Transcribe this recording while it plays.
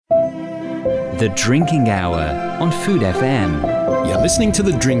The Drinking Hour on Food FM. You're listening to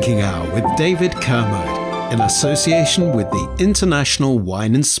The Drinking Hour with David Kermode in association with the International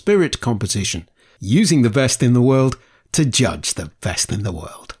Wine and Spirit Competition, using the best in the world to judge the best in the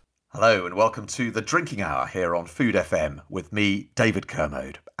world. Hello and welcome to The Drinking Hour here on Food FM with me, David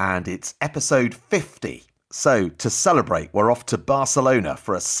Kermode, and it's episode 50. So to celebrate, we're off to Barcelona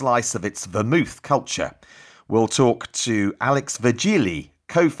for a slice of its vermouth culture. We'll talk to Alex Virgili,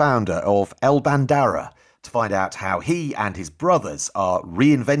 co-founder of El Bandera, to find out how he and his brothers are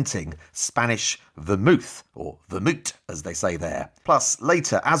reinventing Spanish vermouth, or vermouth as they say there. Plus,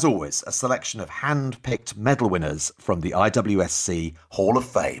 later, as always, a selection of hand-picked medal winners from the IWSC Hall of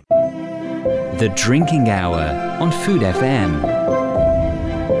Fame. The Drinking Hour on Food FM.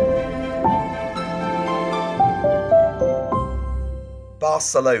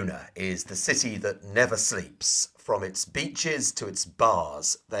 Barcelona is the city that never sleeps. From its beaches to its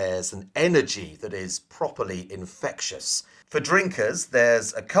bars, there's an energy that is properly infectious. For drinkers,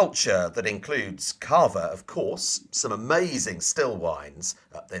 there's a culture that includes cava, of course, some amazing still wines,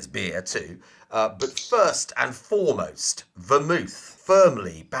 there's beer too, but first and foremost, vermouth,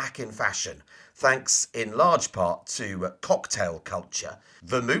 firmly back in fashion, thanks in large part to cocktail culture.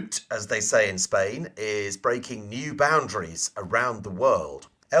 Vermouth, as they say in Spain, is breaking new boundaries around the world.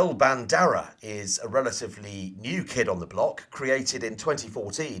 El Bandera is a relatively new kid on the block, created in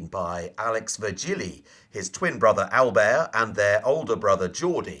 2014 by Alex Virgili, his twin brother Albert and their older brother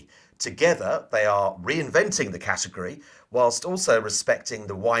Jordi. Together, they are reinventing the category, whilst also respecting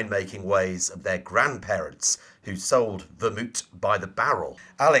the winemaking ways of their grandparents, who sold vermouth by the barrel.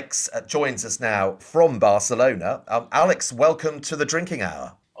 Alex joins us now from Barcelona. Alex, welcome to The Drinking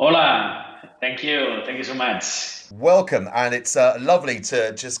Hour. Hola, thank you so much. Welcome, and it's lovely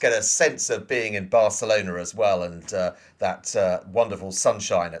to just get a sense of being in Barcelona as well, and that wonderful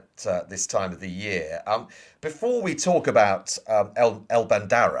sunshine at this time of the year. Before we talk about El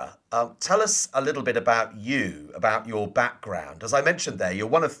Bandera, tell us a little bit about you, about your background. As I mentioned there, you're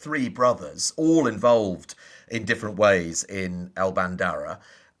one of three brothers, all involved in different ways in El Bandera,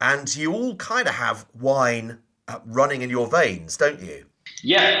 and you all kind of have wine running in your veins, don't you?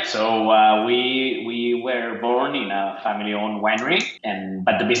 Yeah, so we were born in a family-owned winery,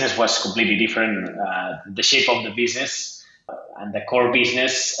 but the business was completely different. The shape of the business and the core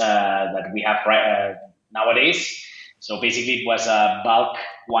business that we have nowadays. So basically, it was a bulk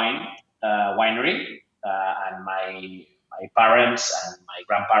wine winery, and my parents and my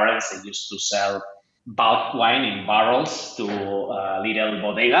grandparents, they used to sell bulk wine in barrels to little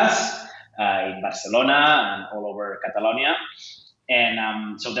bodegas in Barcelona and all over Catalonia.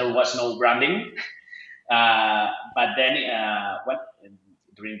 And so there was no branding. But then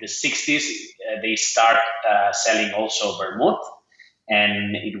during the 60s, they start selling also vermouth.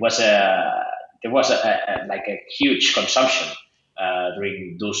 And there was a huge consumption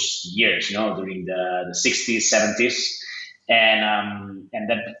during those years, during the 60s, 70s. And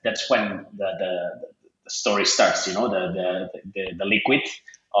that's when the story starts, the liquid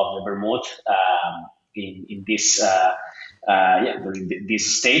of the vermouth in this during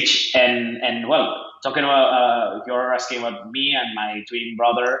this stage. And well, talking about if you're asking about me and my twin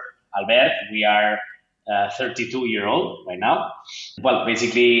brother Albert, we are 32-year-old right now. Well,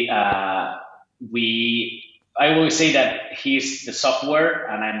 basically, I always say that he's the software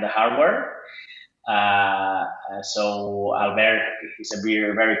and I'm the hardware. So Albert is a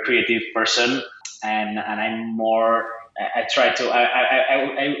very, very creative person, and I'm more. I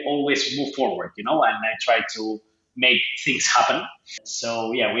always move forward, and I try to make things happen.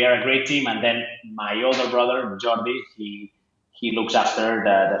 So yeah, we are a great team. And then my older brother Jordi, he looks after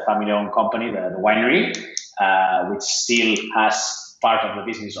the family-owned company, the winery, which still has part of the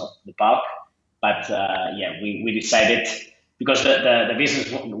business of the bulk. But we decided, because the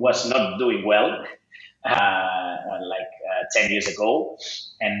business was not doing well, 10 years ago,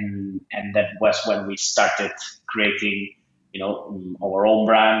 and that was when we started creating, our own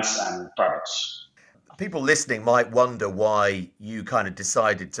brands and products. People listening might wonder why you kind of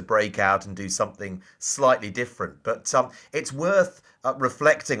decided to break out and do something slightly different, but it's worth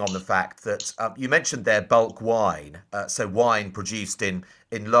reflecting on the fact that you mentioned their bulk wine, so wine produced in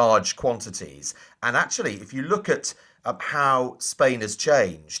large quantities. And actually, if you look at how Spain has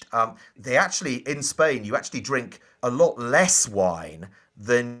changed, in Spain, you actually drink a lot less wine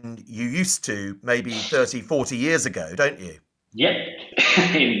than you used to maybe 30, 40 years ago, don't you? Yeah,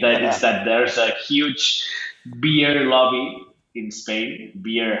 that there's a huge beer lobby in Spain.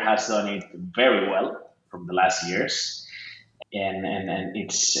 Beer has done it very well from the last years, and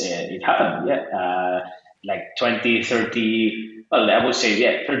it happened. Yeah, like 20, 30. Well, I would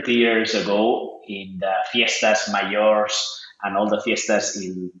say 30 years ago, in the fiestas mayores and all the fiestas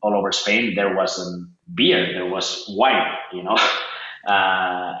in all over Spain, there wasn't beer, there was wine, in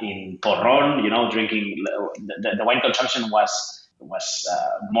Porron, drinking, the wine consumption was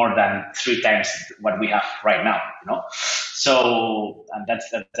more than 3 times what we have right now. So, and that's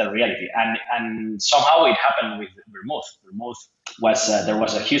the reality. And somehow it happened with Vermouth. Vermouth was there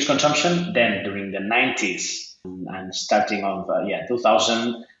was a huge consumption. Then during the 90s and starting of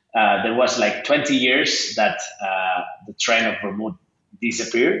 2000, there was like 20 years that the trend of Vermouth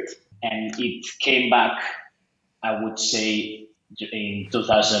disappeared, and it came back, I would say, in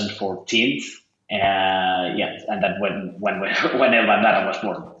 2014. And that when El Bandana was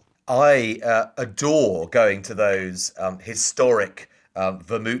born. I adore going to those historic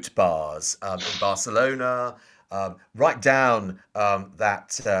vermouth bars in Barcelona, right down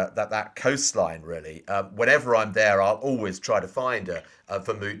that coastline. Really, whenever I'm there, I'll always try to find a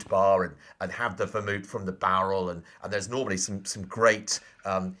vermouth bar and have the vermouth from the barrel. And there's normally some great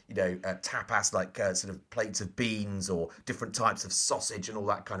tapas, like sort of plates of beans or different types of sausage and all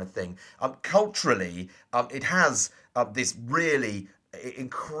that kind of thing. Culturally, it has this really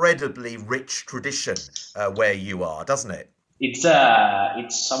incredibly rich tradition where you are, doesn't it? It's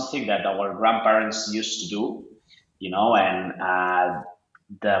something that our grandparents used to do, and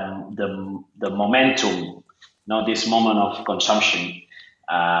the momentum, this moment of consumption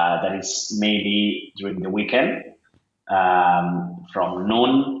that is maybe during the weekend, from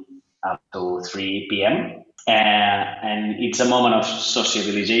noon up to 3 p.m. And it's a moment of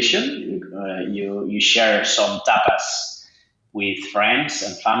socialization. You share some tapas with friends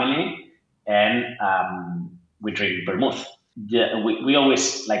and family, and we drink vermouth. We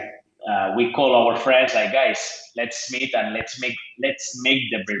always we call our friends like, guys, let's meet and let's make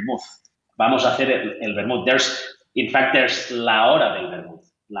the vermouth. Vamos a hacer el vermouth. There's la hora del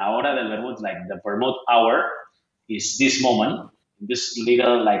vermouth. La hora del vermouth, like the vermouth hour, is this moment. This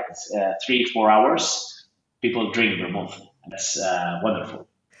little 3-4 hours, people drink vermouth. That's wonderful.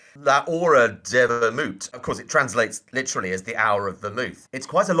 La hora de vermouth. Of course, it translates literally as the hour of vermouth. It's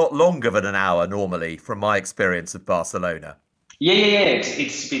quite a lot longer than an hour normally, from my experience of Barcelona. Yeah.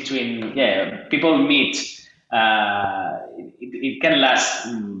 It's between, people meet. It can last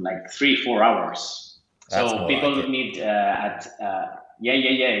 3-4 hours. That's So people like meet at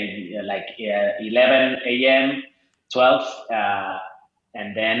like 11 a.m., 12,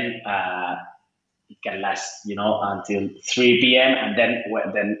 and then it can last, until 3 p.m. And then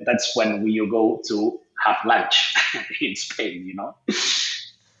that's when you go to have lunch in Spain.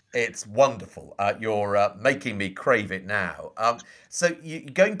 It's wonderful. You're making me crave it now. So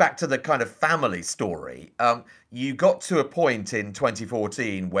going back to the kind of family story, you got to a point in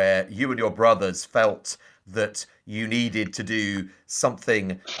 2014 where you and your brothers felt that you needed to do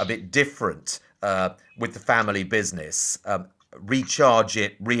something a bit different with the family business, recharge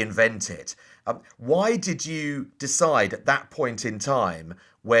it, reinvent it. Why did you decide at that point in time,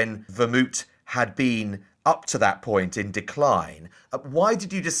 when Vermouth had been up to that point in decline, why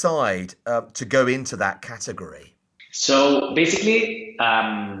did you decide to go into that category? So basically,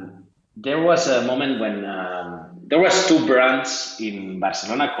 there was a moment when there was 2 brands in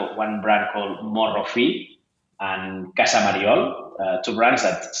Barcelona. One brand called Morrofi and Casa Mariol, 2 brands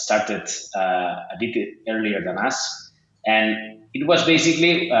that started a bit earlier than us. And it was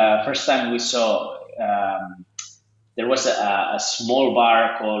basically first time we saw there was a small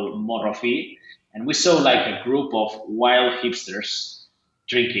bar called Morrofi, and we saw like a group of wild hipsters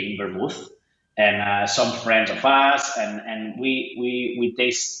drinking vermouth, and some friends of us, and we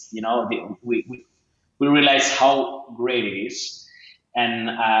taste, we realized how great it is, and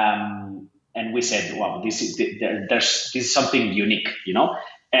we said, wow, this is something unique,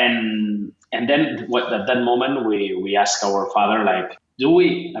 and then at that moment we asked our father, like,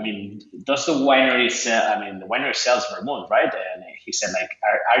 does the winery sell, the winery sells vermouth, right? And he said, like,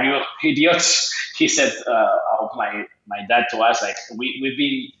 are you idiots? He said, my dad to us, like, we've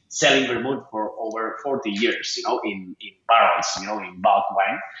been selling vermouth for over 40 years, in barrels, in bulk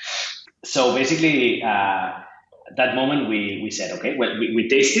wine. So basically, at that moment we said, okay, well, we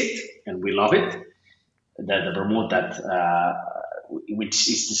taste it and we love it. The vermouth which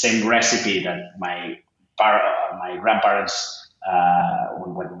is the same recipe that my grandparents,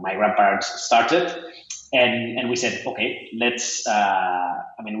 when my grandparents started, and we said, okay, let's.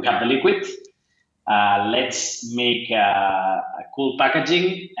 We have the liquid. Let's make a cool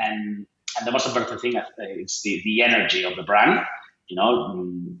packaging, and the most important thing is the energy of the brand.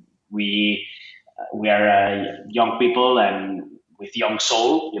 We are young people and with young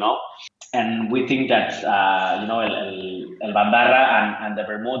soul, and we think that El Bandarra and the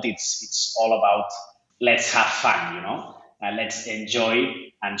Vermouth, it's all about let's have fun, let's enjoy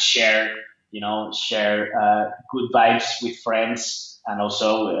and share, good vibes with friends, and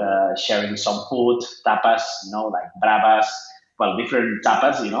also sharing some food, tapas, like bravas, well, different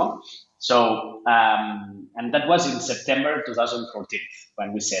tapas, So, and that was in September 2014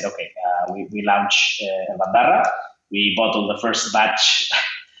 when we said, okay, we launched El Bandarra. We bottled the first batch,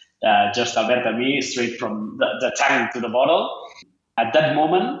 just Albert and me, straight from the tank to the bottle. At that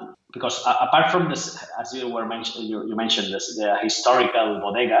moment, because apart from this, as you mentioned this, the historical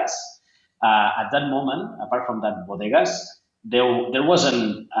bodegas, at that moment, apart from that bodegas, there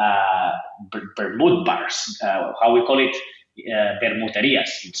wasn't Vermouth bars, how we call it,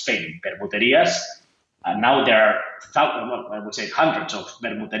 Bermuterias in Spain. Bermuterias. Now there are I would say hundreds of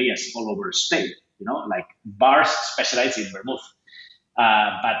Bermuterias all over Spain. Like bars specialized in vermouth.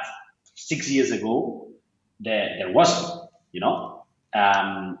 But 6 years ago, there wasn't.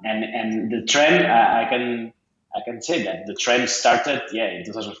 And the trend, I can say that the trend started in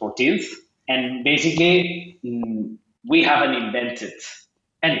 2014, and basically we haven't invented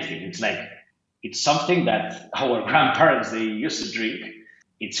anything. It's something that our grandparents they used to drink.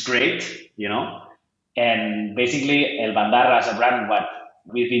 It's great, and basically El Bandarra as a brand, what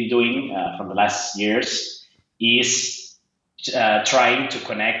we've been doing from the last years is trying to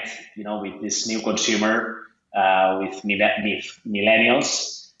connect, with this new consumer, with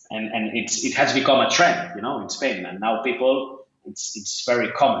millennials, and it has become a trend, in Spain, and now people, it's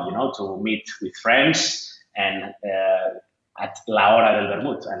very common, to meet with friends and at La Hora del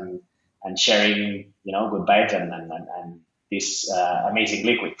Vermouth and sharing, good vibes and this amazing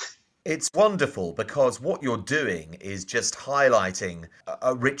liquid. It's wonderful because what you're doing is just highlighting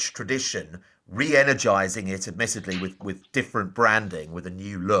a rich tradition, re-energizing it, admittedly, with different branding, with a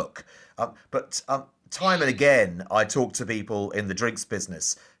new look. But time and again, I talk to people in the drinks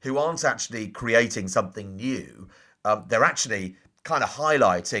business who aren't actually creating something new. They're actually kind of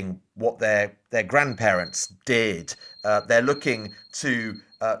highlighting what their grandparents did. They're looking to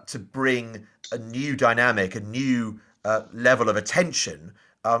bring a new dynamic, a new level of attention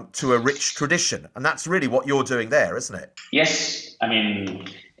to a rich tradition, and that's really what you're doing there, isn't it? Yes, I mean,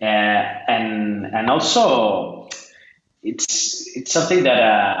 and also it's something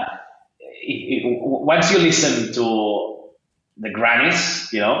that once you listen to the grannies,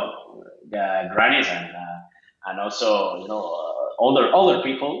 and also older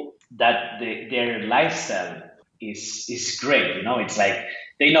people, that their lifestyle is great. It's like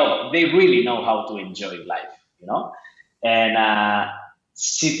they really know how to enjoy life. And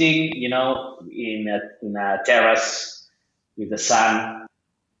sitting, in a terrace with the sun,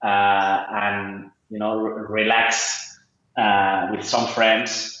 and relax with some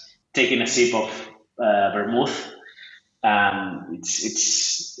friends, taking a sip of vermouth.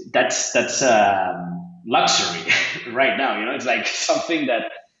 That's luxury right now. It's like something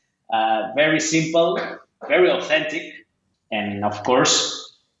that very simple, very authentic, and of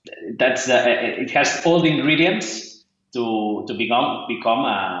course, it has all the ingredients to become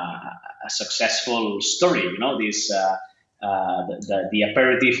a successful story. This the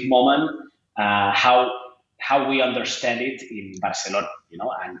aperitif moment, how we understand it in Barcelona,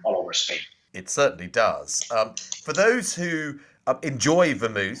 and all over Spain. It certainly does. For those who enjoy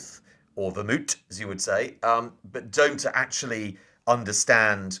vermouth, or vermouth, as you would say, but don't actually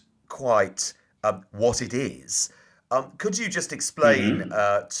understand quite what it is, could you just explain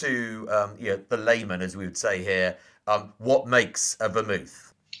to the layman, as we would say here, what makes a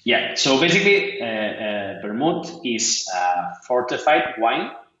vermouth? Yeah, so basically, vermouth is fortified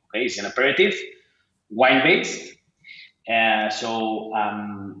wine. Okay, it's an aperitif, wine-based. So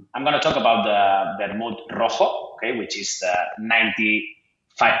I'm going to talk about the Vermouth Rojo, okay, which is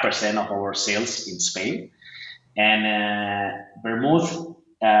 95% of our sales in Spain. And Vermouth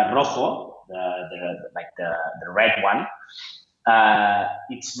Rojo, the red one,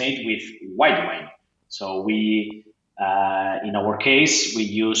 it's made with white wine. So we, in our case, we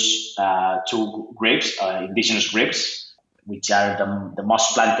use two grapes, indigenous grapes, which are the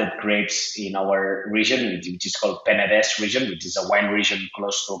most planted grapes in our region, which is called Penedès region, which is a wine region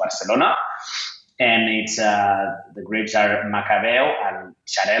close to Barcelona. And it's the grapes are Macabeo and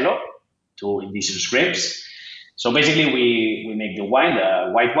Xarel·lo, two indigenous grapes. So basically, we make the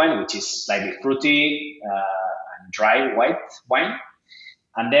white wine, which is slightly fruity and dry white wine.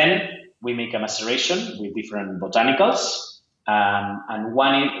 And then we make a maceration with different botanicals. And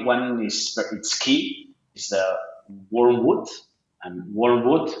one is it's key, is the wormwood, and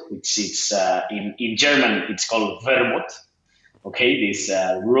wormwood, which is in German, it's called Vermouth. Okay, this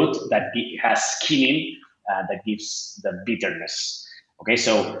root that has killing that gives the bitterness. Okay,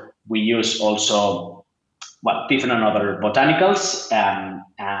 so we use also different other botanicals,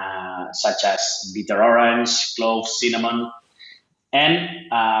 such as bitter orange, clove, cinnamon,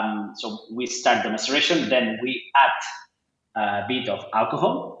 and so we start the maceration. Then we add a bit of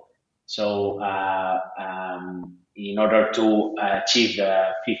alcohol. So in order to achieve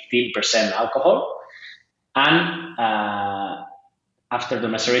the 15% alcohol, and after the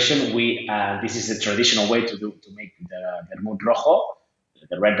maceration, we this is the traditional way to make the vermouth rojo,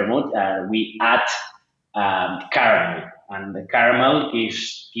 the red vermouth. We add caramel, and the caramel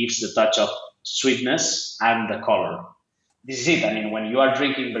gives the touch of sweetness and the color. This is it. I mean, when you are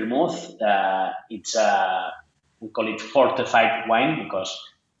drinking vermouth, it's we call it fortified wine because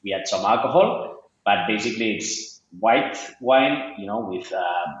we add some alcohol, but basically it's white wine, with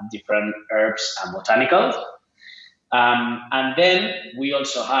different herbs and botanicals. And then we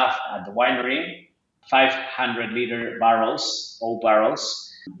also have at the winery 500-liter barrels, oak barrels,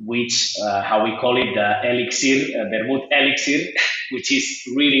 which how we call it the elixir, vermouth elixir, which is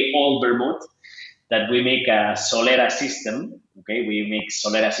really old vermouth that we make a solera system. Okay, we make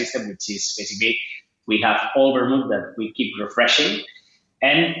solera system, which is basically we have old vermouth that we keep refreshing,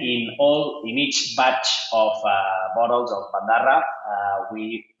 and in each batch of bottles of Bandarra,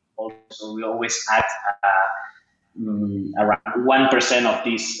 we always add around 1% of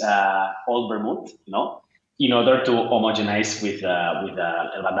this old vermouth, in order to homogenize with El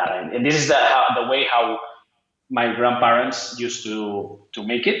Bandarra. And this is the way how my grandparents used to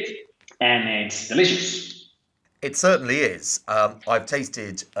make it, and it's delicious. It certainly is. I've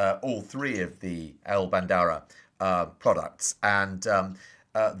tasted all three of the El Bandarra products, and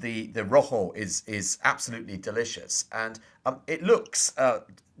the rojo is absolutely delicious, and it looks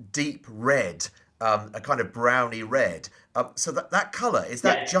deep red, a kind of browny red. So that colour, is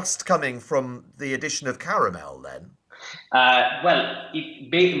that just coming from the addition of caramel then?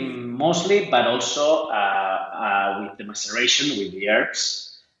 Mostly, but also with the maceration with the herbs.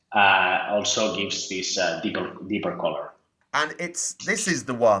 Also gives this deeper color. And this is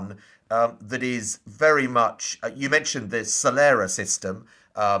the one that is very much, you mentioned the Solera system,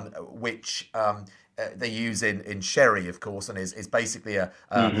 which they use in sherry, of course, and is basically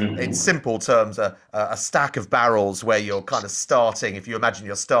in simple terms, a stack of barrels where you're kind of starting, if you imagine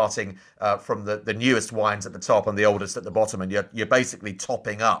you're starting from the newest wines at the top and the oldest at the bottom, and you're basically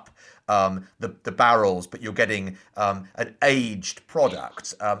topping up the barrels, but you're getting an aged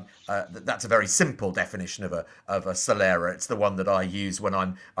product. That's a very simple definition of a Solera. It's the one that I use when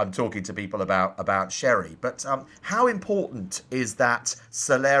I'm talking to people about sherry. But how important is that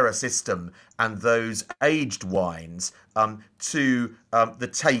Solera system and those aged wines to the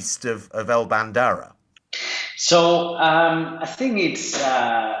taste of El Bandarra? So I think it's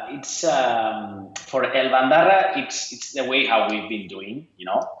for El Bandarra, it's the way how we've been doing,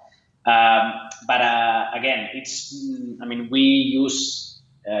 But again, we use,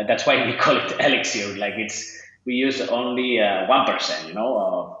 that's why we call it elixir. We use only 1%,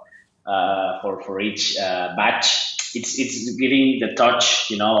 for each batch. It's giving the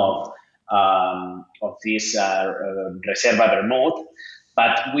touch, of this Reserva Vermouth,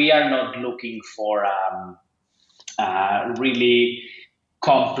 but we are not looking for really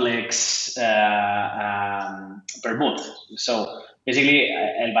complex vermouth. So basically,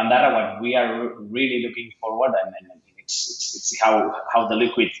 El Bandarra, what we are really looking forward, and it's how the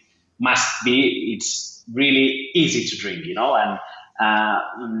liquid must be. It's really easy to drink,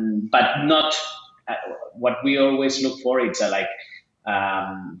 but not what we always look for. It's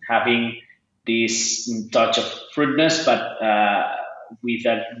having this touch of fruitness, but with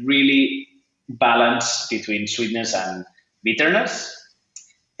a really balance between sweetness and bitterness,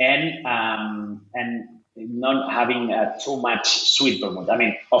 and not having too much sweet vermouth.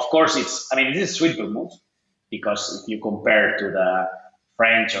 Of course, this is sweet vermouth because if you compare to the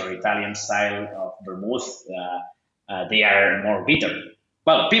French or Italian style of vermouth, they are more bitter.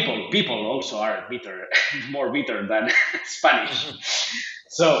 Well, people also are bitter, more bitter than Spanish.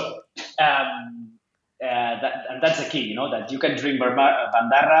 So that's the key, that you can drink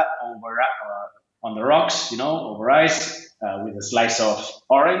Bandarra over on the rocks, over ice with a slice of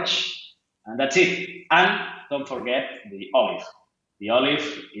orange. And that's it. And don't forget the olive. The olive,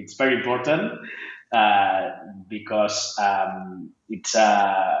 it's very important because it's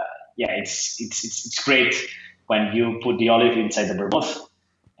great when you put the olive inside the vermouth,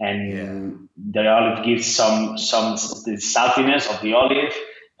 and the olive gives some the saltiness of the olive.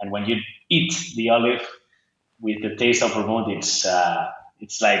 And when you eat the olive with the taste of vermouth, it's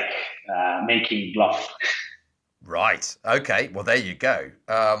like making love. Right. Okay. Well, there you go.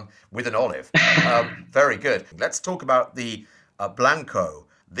 With an olive. Very good. Let's talk about the Blanco.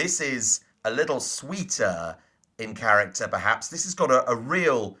 This is a little sweeter in character, perhaps. This has got a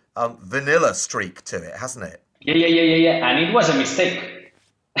real vanilla streak to it, hasn't it? Yeah. And it was a mistake.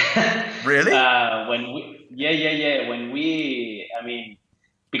 Really? When I mean,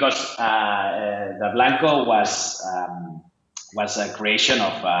 because the Blanco was a creation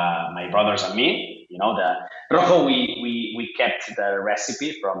of my brothers and me. You know, the Rojo, we kept the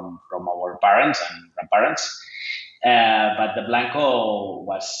recipe from our parents and grandparents, but the Blanco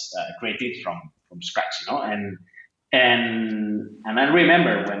was created from scratch. You know, and I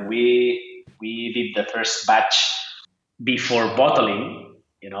remember when we did the first batch before bottling,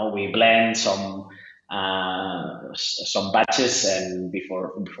 you know, we blend some batches and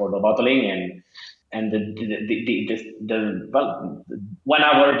before the bottling, and the well, 1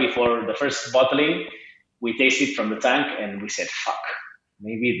 hour before the first bottling, we tasted from the tank and we said, "Fuck,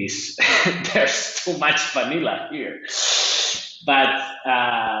 maybe this there's too much vanilla here." But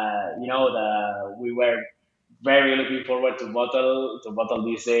you know, we were very looking forward to bottle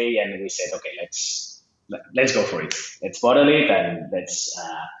this day, and we said, "Okay, let's go for it. Let's bottle it and let's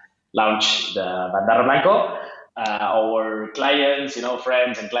launch the Bandara Blanco." Our clients, you know,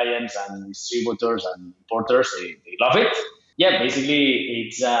 friends and clients and distributors and importers, they love it. Yeah,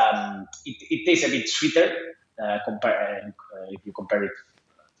 basically, it tastes a bit sweeter if you compare it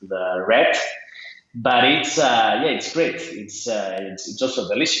to the red, but it's great. It's also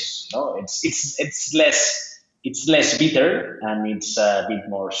delicious. You know, it's less bitter and it's a bit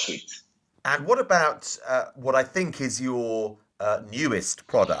more sweet. And what about what I think is your newest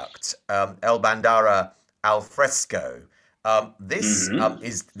product, El Bandara Al Fresco? This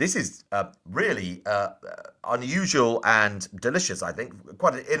is really unusual and delicious. I think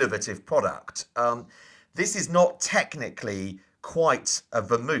quite an innovative product. This is not technically quite a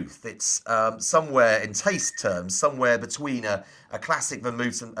vermouth. It's somewhere in taste terms, somewhere between a classic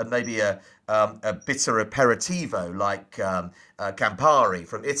vermouth and maybe a bitter aperitivo like Campari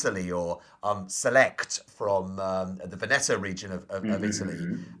from Italy or Select from the Veneto region of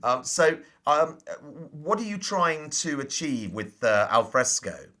Italy. What are you trying to achieve with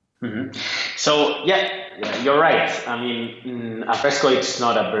Alfresco? So yeah, you're right. I mean, alfresco it's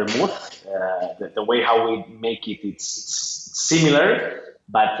not a vermouth. The way how we make it, it's similar,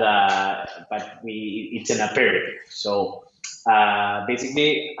 but it's an aperitif. So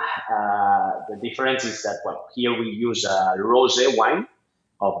basically, the difference is that well, here we use rosé wine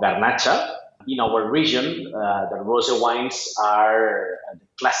of Garnacha. In our region, the rosé wines are the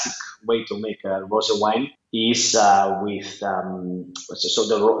classic way to make a rosé wine is with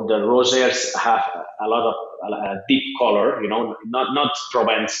the rosés have a lot of deep color, you know, not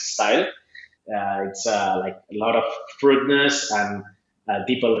Provence style. It's like a lot of fruitness and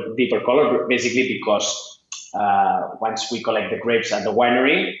deeper color, basically because once we collect the grapes at the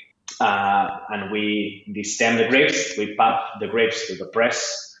winery and we destem the grapes, we pump the grapes to the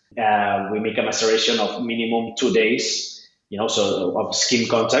press. We make a maceration of minimum 2 days, you know, so of skin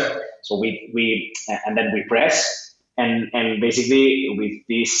contact. So we and then we press, and basically with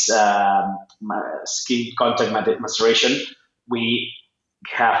this skin contact maceration, we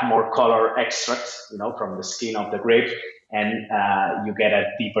have more color extract, you know, from the skin of the grape, and you get a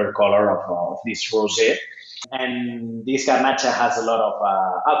deeper color of this rosé. And this garnacha has a lot of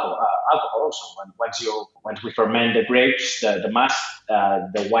alcohol also. Once we ferment the grapes, the must,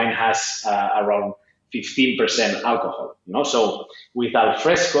 the wine has around 15% alcohol. You know, so with al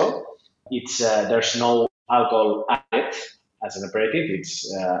fresco, it's there's no alcohol added as an aperitif. It's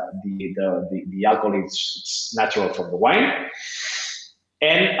the alcohol is it's natural from the wine,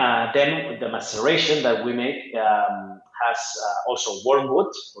 and then the maceration that we make has also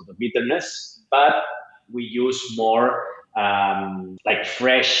wormwood for the bitterness, but we use more like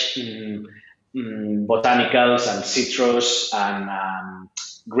fresh botanicals and citrus and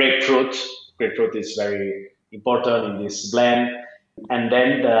grapefruit. Grapefruit is very important in this blend. And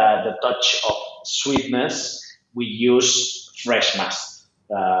then the touch of sweetness, we use fresh must.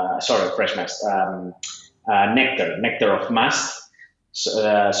 Fresh must. Nectar of must.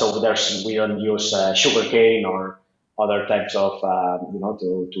 So we don't use sugar cane or other types of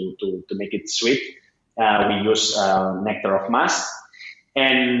to make it sweet. We use nectar of must,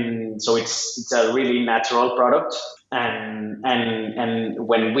 and so it's a really natural product. And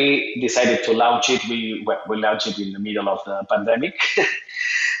when we decided to launch it, we launched it in the middle of the pandemic.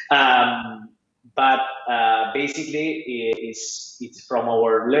 But basically, it's from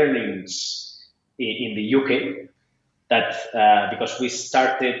our learnings in the UK. that because we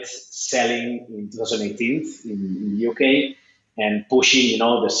started selling in 2018 in the UK and pushing,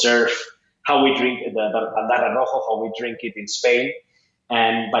 the surf, how we drink the Bandara Rojo, how we drink it in Spain.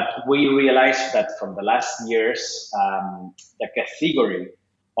 But we realized that from the last years, the category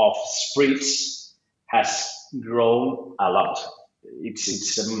of spirits has grown a lot.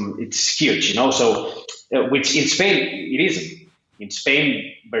 It's huge, So, which in Spain it isn't. In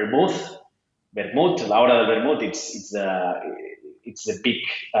Spain, Vermouth, La Hora del Vermouth, it's the big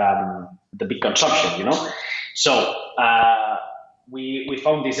consumption, So we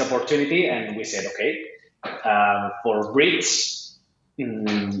found this opportunity and we said, okay, for Brits,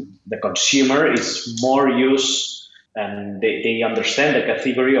 the consumer is more used and they understand the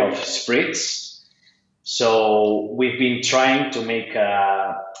category of spirits. So we've been trying to make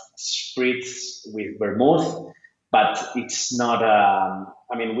spirits with Vermouth, but it's not.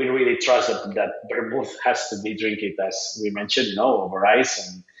 We really trust that Vermouth has to be drinking, as we mentioned, over ice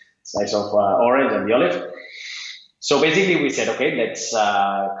and slice of orange and the olive. So basically, we said, okay, let's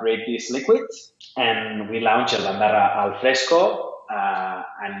create this liquid, and we launched El Bandara Al Fresco,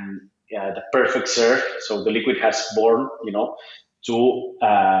 and the perfect serve. So the liquid has born, to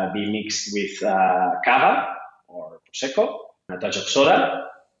be mixed with cava or prosecco, a touch of soda,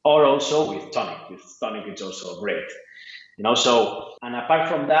 or also with tonic. With tonic, it's also great. So, and apart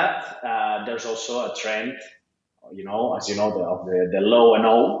from that, there's also a trend, as of the low and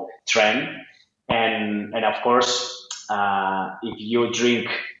O trend. And of course, if you drink,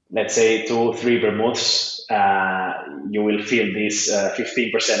 let's say 2-3 vermouths, you will feel this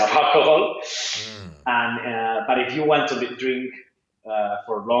 15% of alcohol. But if you want to drink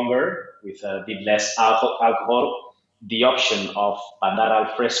for longer with a bit less alcohol, the option of Bandara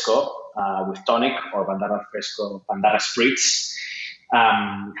al Fresco with tonic or Bandara al Fresco Bandara Spritz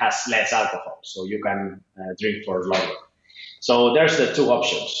has less alcohol, so you can drink for longer. So there's the two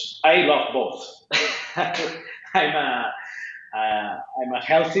options. I love both. I'm a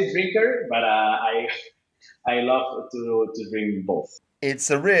healthy drinker, but I love to drink both.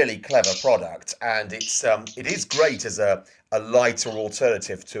 It's a really clever product, and it is great as a lighter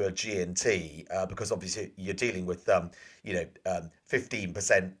alternative to a G&T because obviously you're dealing with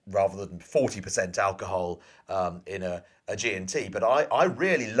 15% rather than 40% alcohol in a G&T. But I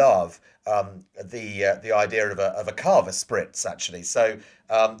really love the idea of a Cava spritz actually. So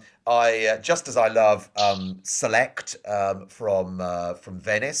I just as I love Select from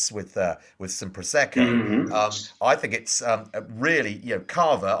Venice with some prosecco. I think it's really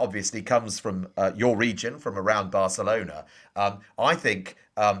Cava obviously comes from your region, from around Barcelona. I think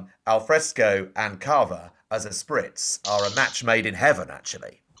Al Fresco and Cava as a spritz are a match made in heaven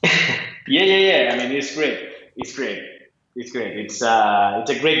actually. Yeah. It's great. It's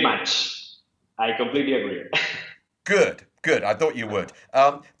a great match. I completely agree. Good. I thought you would.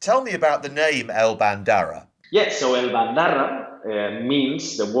 Tell me about the name El Bandara. Yes, so El Bandara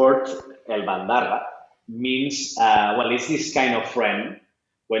means, the word El Bandara means, it's this kind of friend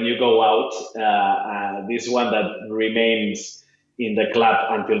when you go out, this one that remains in the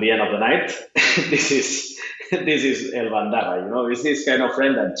club until the end of the night. This is El Bandara, it's this kind of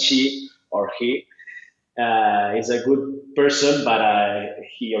friend that she or he is a good person, but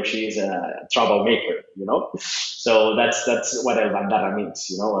he or she is a troublemaker, So that's what El Bandara means,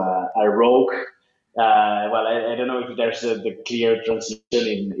 a rogue. I don't know if there's the clear translation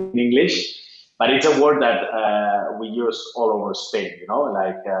in English, but it's a word that we use all over Spain,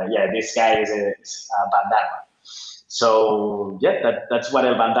 this guy is a bandara. So that's what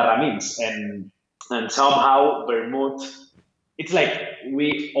El Bandara means, and somehow Vermouth. It's like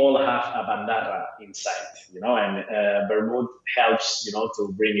we all have a bandara inside, and Vermouth helps,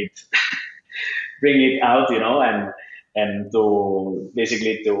 to bring it out, and to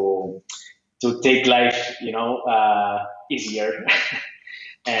basically to take life, easier,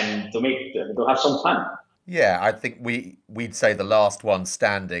 and to have some fun. Yeah, I think we'd say the last one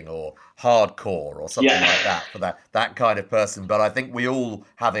standing or hardcore or something like that for that kind of person. But I think we all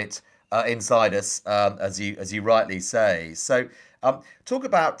have it inside us, as you rightly say. So talk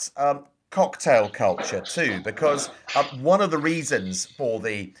about cocktail culture too, because one of the reasons for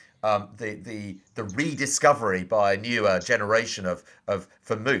the rediscovery by a newer generation of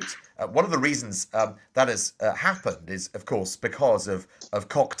vermouth, one of the reasons that has happened is, of course, because of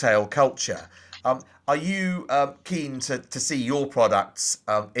cocktail culture. Are you keen to see your products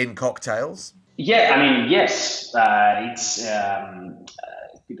in cocktails? Yeah, yes. It's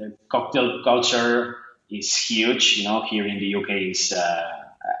the cocktail culture is huge. Here in the UK is.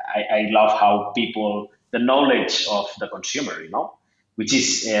 I love how the knowledge of the consumer, which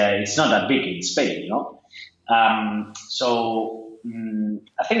is it's not that big in Spain. I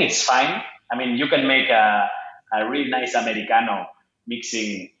think it's fine. I mean, you can make a really nice Americano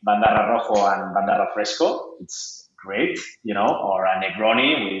mixing Bandarra Rojo and Bandarra Fresco. It's great, or a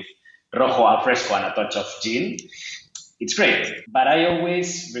Negroni with Rojo al Fresco and a touch of gin. It's great. But I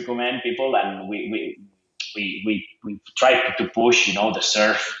always recommend people, and we try to push, the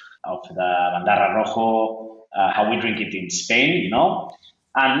surf of the Bandarra Rojo, how we drink it in Spain, and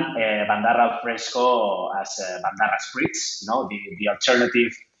Bandarra al Fresco as Bandarra Spritz, the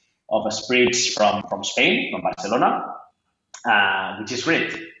alternative of a spritz from Spain, from Barcelona, which is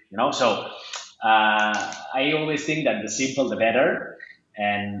great, So I always think that the simple, the better,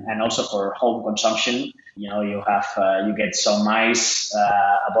 and also for home consumption, you get some ice,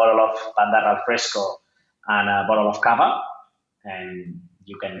 a bottle of Bandarra al Fresco, and a bottle of cava, and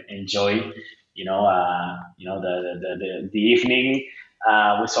you can enjoy, the evening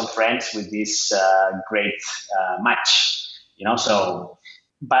with some friends with this great match, So,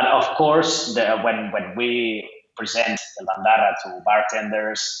 but of course, when we present the Bandara to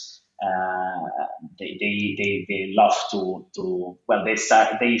bartenders, they love to well, they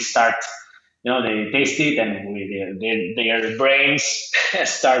start they taste it, and their brains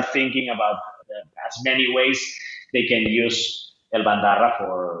start thinking about as many ways they can use El Bandarra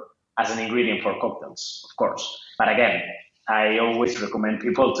as an ingredient for cocktails, of course. But again, I always recommend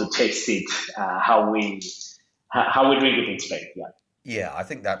people to taste it, how we drink it in Spain. Yeah. Yeah, I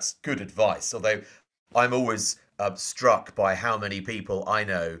think that's good advice. Although I'm always struck by how many people I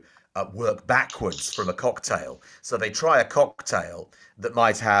know work backwards from a cocktail. So they try a cocktail that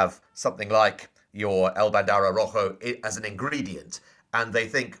might have something like your El Bandara Rojo as an ingredient, and they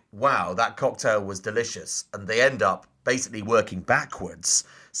think, wow, that cocktail was delicious. And they end up basically working backwards.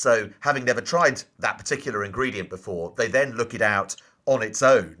 So having never tried that particular ingredient before, they then look it out on its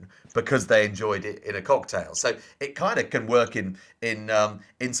own because they enjoyed it in a cocktail. So it kind of can work in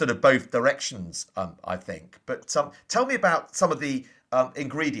sort of both directions, I think. But tell me about some of the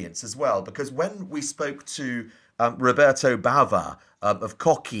ingredients as well, because when we spoke to Roberto Bava of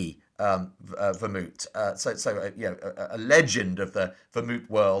Cocchi Vermouth, a legend of the Vermouth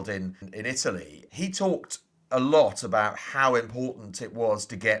world in Italy, he talked a lot about how important it was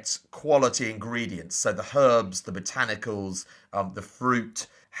to get quality ingredients, so the herbs, the botanicals, the fruit.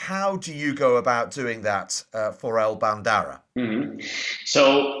 How do you go about doing that for El Bandara? Mm-hmm.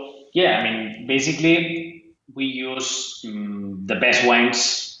 So, yeah, I mean, basically, we use the best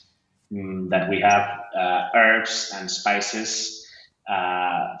wines that we have, herbs and spices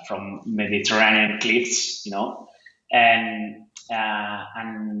from Mediterranean cliffs, and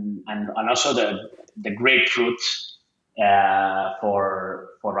also the grapefruit for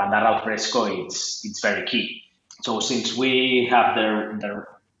Bandarra al Fresco. It's very key. So since we have the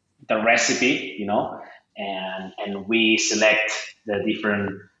recipe, and we select the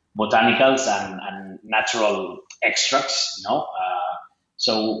different botanicals and natural extracts,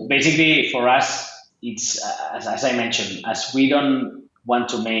 so basically for us, it's as I mentioned, as we don't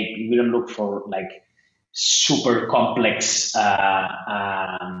look for like super complex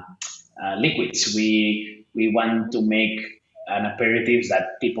liquids. We want to make an aperitif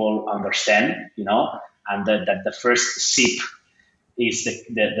that people understand, and that the first sip is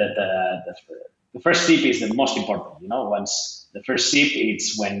the first sip is the most important. Once the first sip,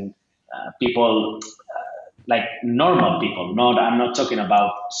 it's when people, like normal people. I'm not talking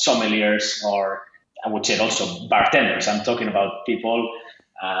about sommeliers, or I would say also bartenders. I'm talking about people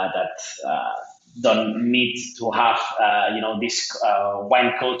that don't need to have this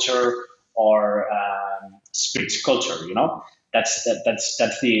wine culture or spirits culture. That's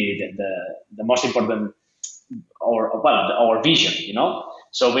the most important, our vision.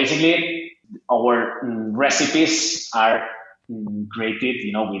 So basically, our recipes are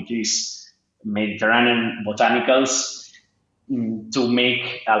created, with these Mediterranean botanicals to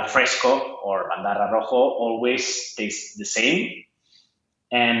make al fresco or Bandarra Rojo always taste the same.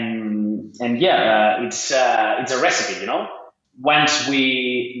 And yeah, it's a recipe. Once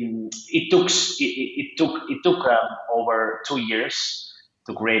it took over 2 years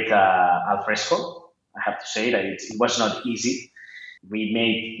to create al fresco. I have to say that it was not easy. We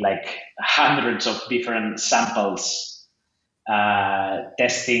made like hundreds of different samples,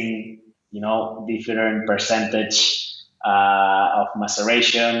 testing, different percentage of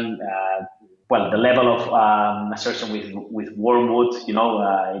maceration. The level of maceration with wormwood,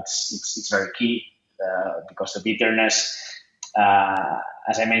 it's very key because the bitterness,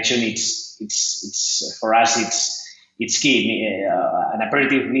 as I mentioned, it's for us it's key. An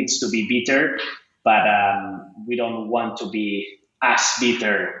aperitif needs to be bitter, but we don't want to be as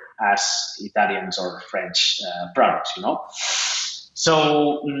bitter as Italians or French products,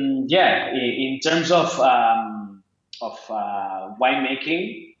 So in terms of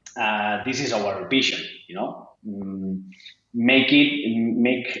winemaking, this is our vision, make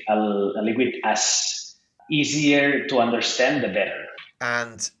a liquid as easier to understand, the better.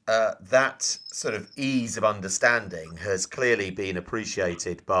 And that sort of ease of understanding has clearly been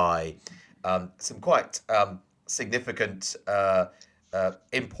appreciated by some quite significant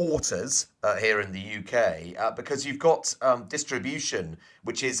importers here in the UK because you've got distribution,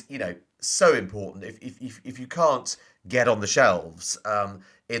 which is so important. If you can't get on the shelves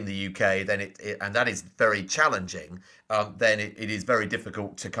in the UK, then and that is very challenging. Then it is very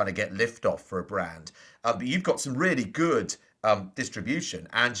difficult to kind of get lift off for a brand. But you've got some really good distribution,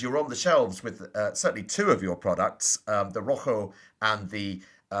 and you're on the shelves with certainly two of your products, the Rojo and the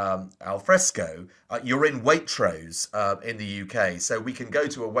Alfresco. You're in Waitrose in the UK, so we can go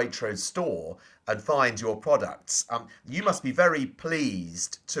to a Waitrose store and find your products. You must be very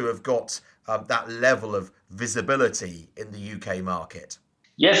pleased to have got that level of visibility in the UK market.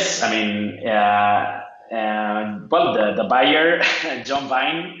 Yes, I mean, well, the buyer, John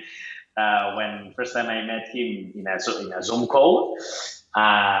Vine, when first time I met him in a Zoom call,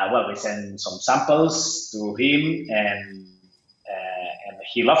 well, we sent some samples to him, and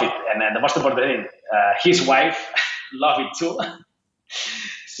he loved it. And the most important thing, his wife loved it too.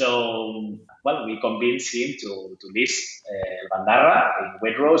 So, well, we convinced him to list Bandarra in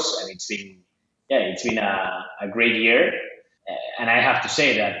Waitrose, and it's been a great year. And I have to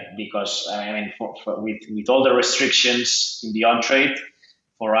say that because I mean, with all the restrictions in the on-trade,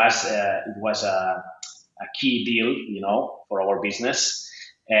 for us it was a key deal, for our business.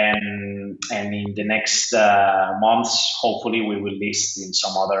 And in the next months, hopefully, we will list in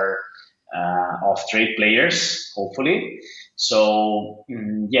some other off-trade players, hopefully. So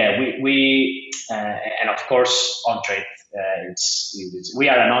we and of course on-trade. We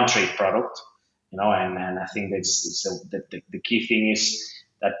are an on-trade product, and I think the key thing is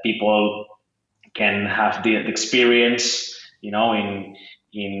that people can have the experience, in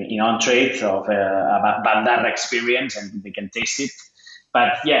on-trade of a Bandarra experience, and they can taste it.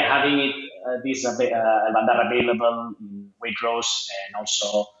 But having it this Bandarra available in Waitrose and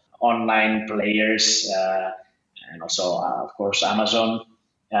also online players, and also of course Amazon,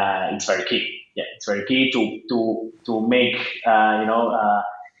 it's very key. Yeah, it's very key to make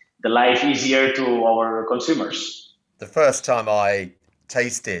the life easier to our consumers. The first time I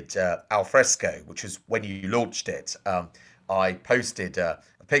tasted Alfresco, which was when you launched it, I posted a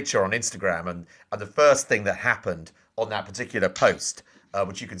picture on Instagram, and the first thing that happened on that particular post,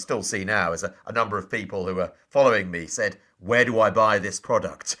 which you can still see now, is a number of people who were following me said, "Where do I buy this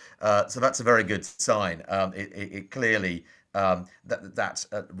product?" So that's a very good sign. It clearly that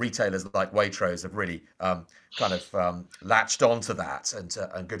retailers like Waitrose have really kind of latched onto that,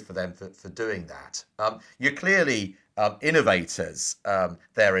 and good for them for doing that. You're clearly innovators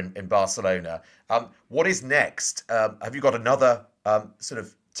there in Barcelona. What is next? Have you got another sort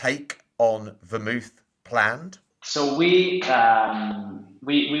of take on Vermouth planned? So we are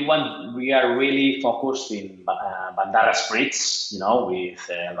really focused in Bandarra spirits, with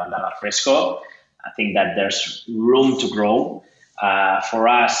Bandarra Fresco. I think that there's room to grow. For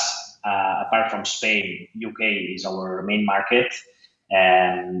us, apart from Spain, UK is our main market,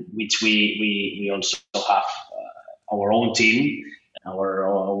 and which we also have our own team, our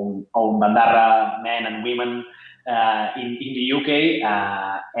own Bandarra men and women in the UK,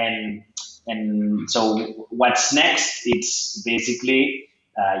 and so what's next? It's basically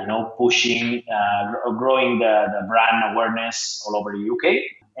pushing, growing the brand awareness all over the UK.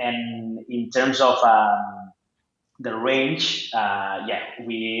 And in terms of the range,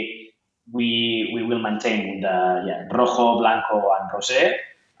 we will maintain the Rojo, Blanco, and Rosé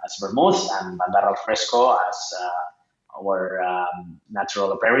as Vermouth, and Bandarra Fresco as our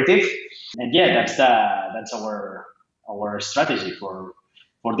natural aperitif. And that's our strategy for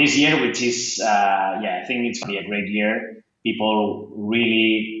this year, which is I think it's going to be a great year. People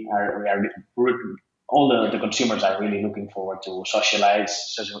really are all the consumers are really looking forward to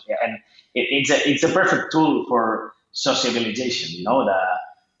socialize, and it's a perfect tool for socialization. The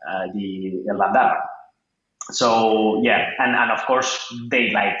Bandarra. So and of course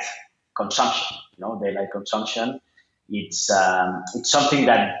daylight consumption. Daylight consumption. It's something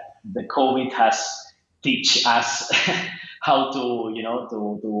that the COVID has teach us how to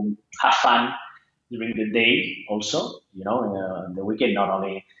to have fun during the day also, the weekend, not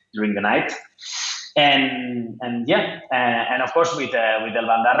only during the night. And of course with El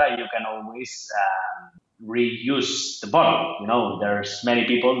Bandarra you can always reuse the bottle. There's many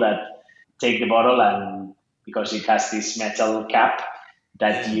people that take the bottle, and because it has this metal cap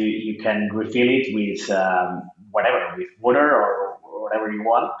that you can refill it with whatever, with water or whatever you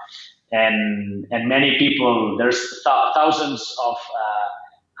want. And many people, there's thousands of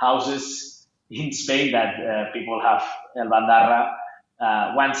houses in Spain that people have El Bandarra.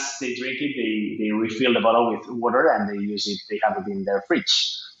 Once they drink it, they refill the bottle with water and they use it. They have it in their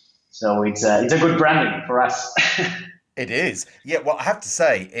fridge. So it's a good branding for us. It is. Yeah, well, I have to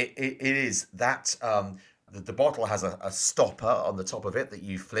say, it is that the bottle has a stopper on the top of it that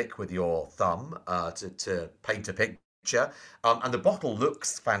you flick with your thumb to paint a picture. And the bottle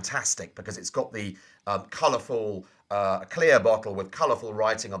looks fantastic because it's got the colourful, clear bottle with colourful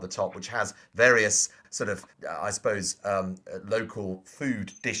writing on the top, which has various sort of, I suppose, local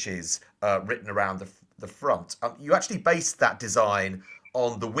food dishes written around the front. You actually based that design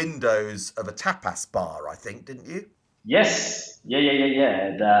on the windows of a tapas bar, I think, didn't you? Yes,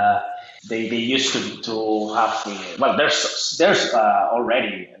 yeah. They used to have there's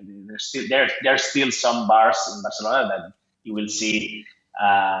already there's still some bars in Barcelona that you will see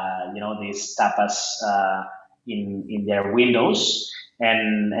these tapas in their windows,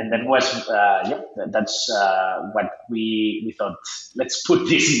 and that was that's what we thought. Let's put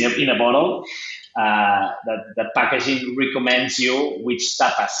this in a bottle. That packaging recommends you which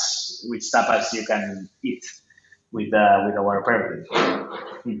tapas you can eat with our aperitif.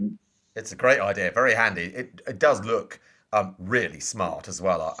 Mm-hmm. It's a great idea, very handy. It does look really smart as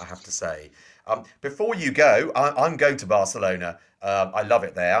well, I have to say. Before you go, I'm going to Barcelona. I love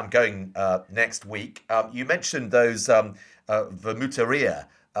it there. I'm going next week. You mentioned those vermuteria,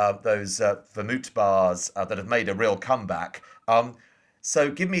 those vermouth bars that have made a real comeback.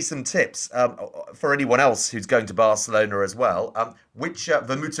 So give me some tips for anyone else who's going to Barcelona as well. Which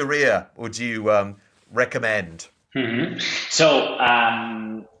vermuteria would you recommend? Mm-hmm. So,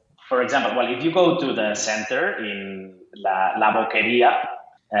 for example, if you go to the center in La Boqueria,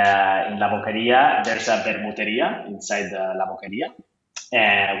 there's a vermuteria inside the La Boqueria,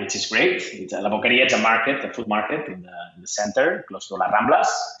 which is great. La Boqueria is a market, a food market in the center, close to Las Ramblas.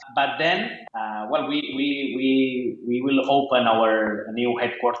 But then, we will open our new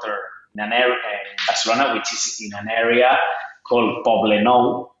headquarters in an area in Barcelona, which is in an area called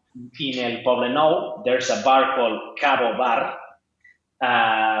Poblenou. In El Poblenou, there's a bar called Cabo Bar,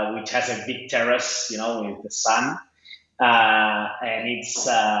 which has a big terrace, with the sun. And it's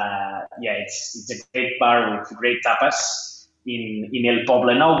a great bar with great tapas in El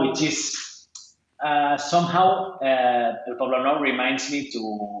Poblenou, which is somehow El Poblenou reminds me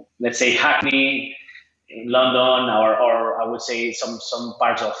to, let's say, Hackney in London, or I would say some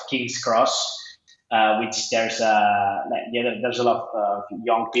parts of King's Cross. Which there's a lot of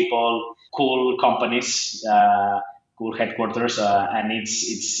young people, cool companies, cool headquarters, and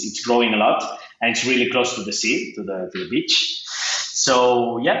it's growing a lot, and it's really close to the sea, to the beach.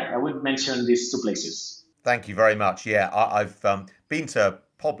 So I would mention these two places. Thank you very much. Yeah, I've been to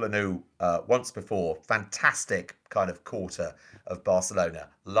Poblenou once before. Fantastic kind of quarter of Barcelona.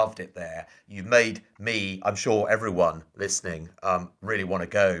 Loved it there. You've made me, I'm sure everyone listening, really want to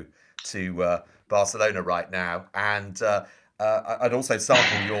go to Barcelona right now, and I'd also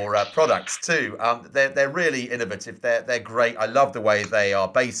sample your products too. They're really innovative. They're great. I love the way they are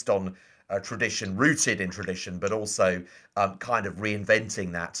based on tradition, rooted in tradition, but also kind of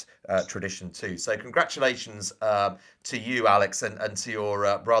reinventing that tradition too. So congratulations to you, Alex, and to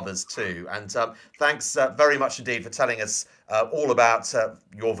your brothers too. And thanks very much indeed for telling us all about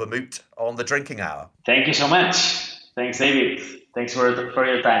your vermouth on the Drinking Hour. Thank you so much. Thanks, David. Thanks for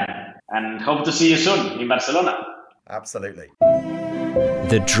your time. And hope to see you soon in Barcelona. Absolutely.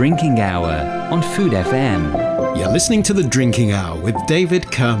 The Drinking Hour on Food FM. You're listening to The Drinking Hour with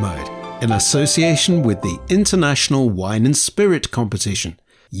David Kermode in association with the International Wine and Spirit Competition,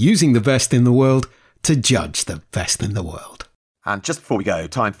 using the best in the world to judge the best in the world. And just before we go,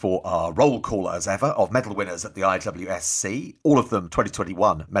 time for our roll call as ever of medal winners at the IWSC, all of them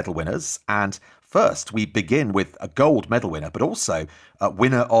 2021 medal winners. And first, we begin with a gold medal winner, but also a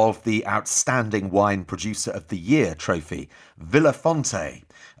winner of the Outstanding Wine Producer of the Year trophy, Villafonte,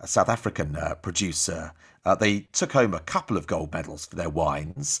 a South African producer. They took home a couple of gold medals for their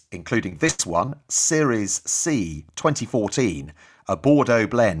wines, including this one, Series C 2014, a Bordeaux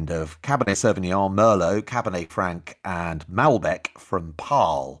blend of Cabernet Sauvignon, Merlot, Cabernet Franc and Malbec from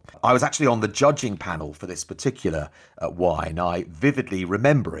Parle. I was actually on the judging panel for this particular wine. I vividly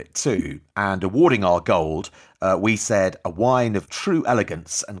remember it too. And awarding our gold, we said a wine of true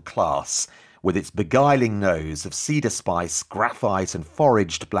elegance and class, with its beguiling nose of cedar spice, graphite and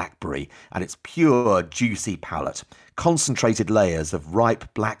foraged blackberry, and its pure, juicy palate. Concentrated layers of ripe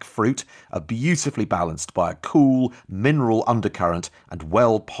black fruit are beautifully balanced by a cool, mineral undercurrent and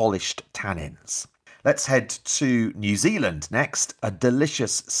well-polished tannins. Let's head to New Zealand next. A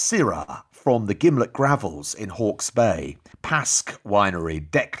delicious Syrah from the Gimlet Gravels in Hawke's Bay. Pask Winery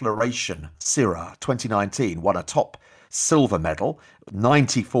Declaration Syrah 2019 won a top silver medal,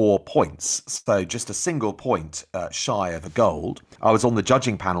 94 points, so just a single point shy of a gold. I was on the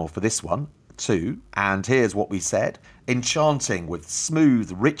judging panel for this one too, and here's what we said. Enchanting with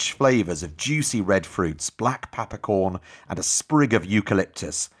smooth, rich flavours of juicy red fruits, black peppercorn and a sprig of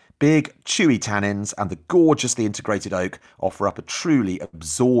eucalyptus. Big, chewy tannins and the gorgeously integrated oak offer up a truly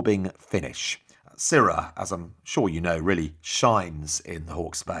absorbing finish. Syrah, as I'm sure you know, really shines in the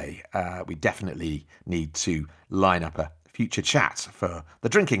Hawke's Bay. We definitely need to line up a future chat for the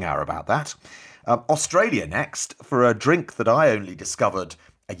drinking hour about that. Australia next, for a drink that I only discovered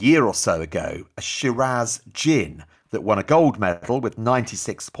a year or so ago, a Shiraz gin that won a gold medal with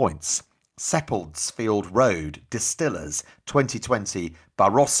 96 points. Seppeltsfield Road Distillers 2020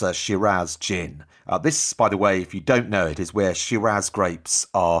 Barossa Shiraz Gin. This, by the way, if you don't know it, is where Shiraz grapes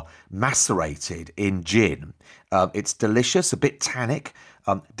are macerated in gin. It's delicious, a bit tannic,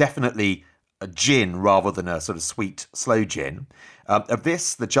 definitely a gin rather than a sort of sweet, slow gin. Of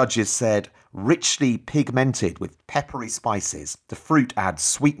this, the judges said, richly pigmented with peppery spices. The fruit adds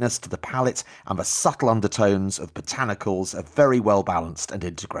sweetness to the palate and the subtle undertones of botanicals are very well balanced and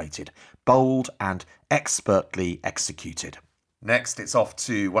integrated. Bold and expertly executed. Next, it's off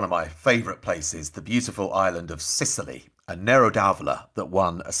to one of my favourite places, the beautiful island of Sicily, a Nero d'Avola that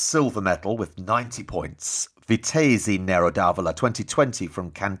won a silver medal with 90 points. Vitesi Nero d'Avola 2020 from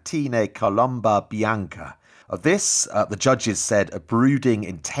Cantine Colomba Bianca. Of this, the judges said a brooding,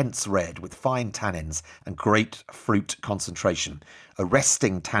 intense red with fine tannins and great fruit concentration.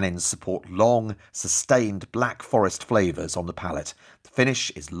 Arresting tannins support long, sustained black forest flavours on the palate. The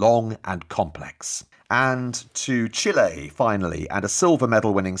finish is long and complex. And to Chile, finally, and a silver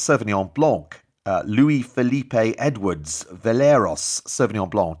medal winning Sauvignon Blanc. Louis Felipe Edwards Veleros Sauvignon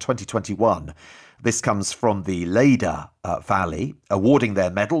Blanc 2021. This comes from the Leda Valley. Awarding their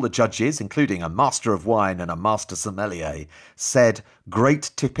medal, the judges, including a master of wine and a master sommelier, said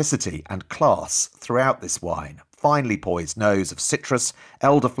great typicity and class throughout this wine. Finely poised nose of citrus,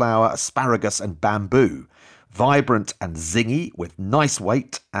 elderflower, asparagus and bamboo. Vibrant and zingy with nice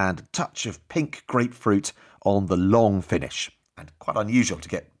weight and a touch of pink grapefruit on the long finish. And quite unusual to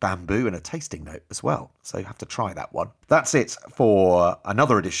get bamboo in a tasting note as well. So you have to try that one. That's it for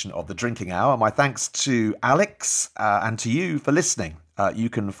another edition of The Drinking Hour. My thanks to Alex and to you for listening. You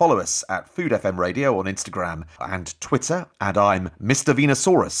can follow us at Food FM Radio on Instagram and Twitter. And I'm Mr.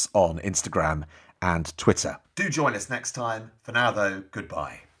 Venusaurus on Instagram and Twitter. Do join us next time. For now, though,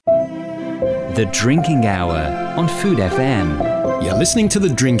 goodbye. The Drinking Hour on Food FM. You're listening to The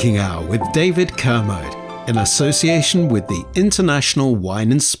Drinking Hour with David Kermode, in association with the International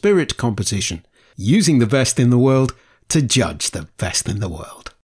Wine and Spirit Competition, using the best in the world to judge the best in the world.